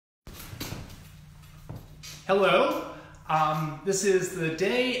Hello. This is the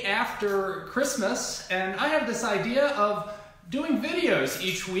day after Christmas, and I have this idea of doing videos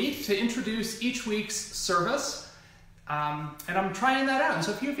each week to introduce each week's service. And I'm trying that out. And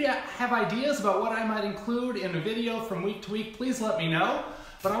so if you have ideas about what I might include in a video from week to week, please let me know.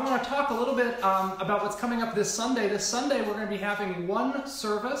 But I want to talk a little bit about what's coming up this Sunday. This Sunday we're going to be having one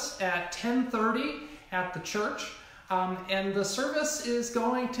service at 10:30 at the church. And the service is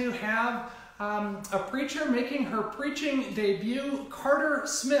going to have a preacher making her preaching debut, Carter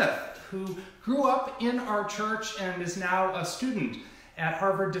Smith, who grew up in our church and is now a student at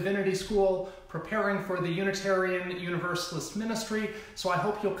Harvard Divinity School, preparing for the Unitarian Universalist ministry. So I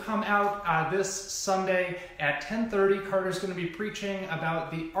hope you'll come out this Sunday at 10:30. Carter's going to be preaching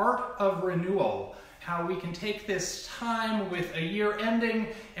about the art of renewal, how we can take this time with a year ending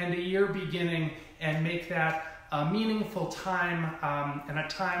and a year beginning and make that a meaningful time and a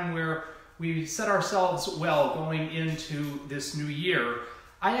time where we set ourselves well going into this new year.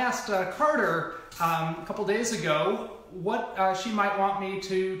 I asked Carter a couple days ago what she might want me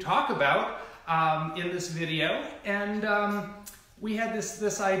to talk about in this video, and we had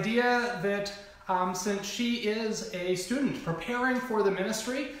this idea that since she is a student preparing for the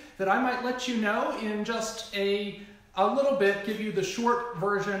ministry, that I might let you know in just a little bit, give you the short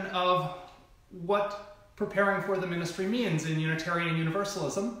version of what preparing for the ministry means in Unitarian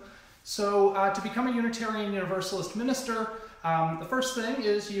Universalism. So to become a Unitarian Universalist minister, the first thing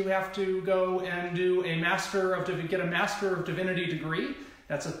is you have to go and do get a Master of Divinity degree.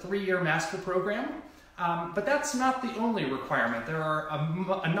 That's a 3-year master program. But that's not the only requirement. There are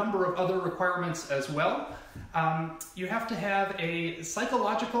a number of other requirements as well. You have to have a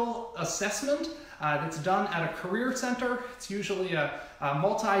psychological assessment that's done at a career center. It's usually a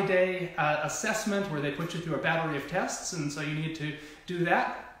multi-day assessment where they put you through a battery of tests, and so you need to do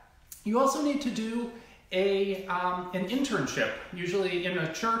that. You also need to do an internship, usually in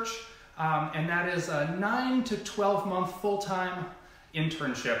a church, and that is a 9 to 12 month full-time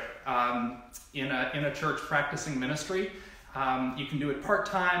internship in a church practicing ministry. You can do it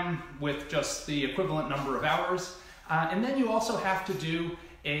part-time with just the equivalent number of hours. And then you also have to do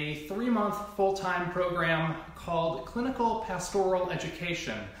a 3-month full-time program called Clinical Pastoral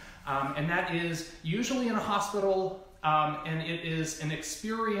Education. And that is usually in a hospital, and it is an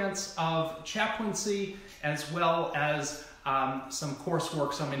experience of chaplaincy as well as some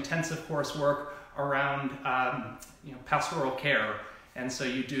coursework, some intensive coursework around pastoral care. And so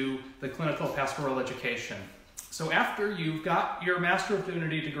you do the clinical pastoral education. So after you've got your Master of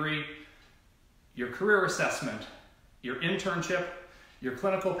Divinity degree, your career assessment, your internship, your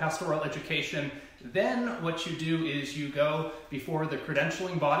clinical pastoral education, then what you do is you go before the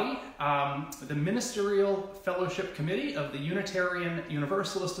credentialing body, the Ministerial Fellowship Committee of the Unitarian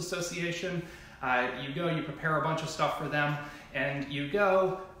Universalist Association. You prepare a bunch of stuff for them, and you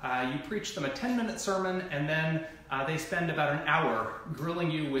preach them a 10-minute sermon, and then they spend about an hour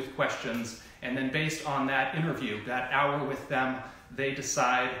grilling you with questions, and then based on that interview, that hour with them, they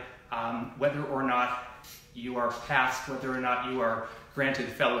decide whether or not you are passed, whether or not you are granted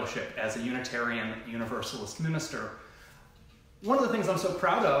fellowship as a Unitarian Universalist minister. One of the things I'm so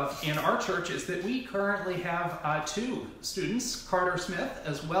proud of in our church is that we currently have 2 students, Carter Smith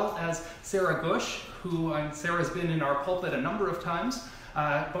as well as Sarah Gush, who Sarah's been in our pulpit a number of times.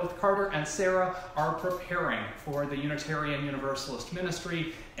 Both Carter and Sarah are preparing for the Unitarian Universalist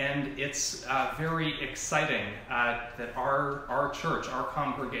ministry, and it's very exciting that our church, our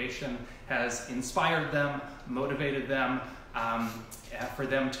congregation, has inspired them, motivated them, for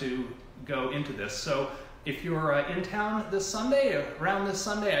them to go into this. So if you're in town this Sunday, around this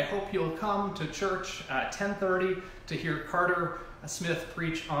Sunday, I hope you'll come to church at 10:30 to hear Carter Smith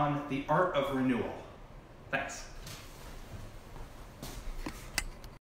preach on the art of renewal. Thanks.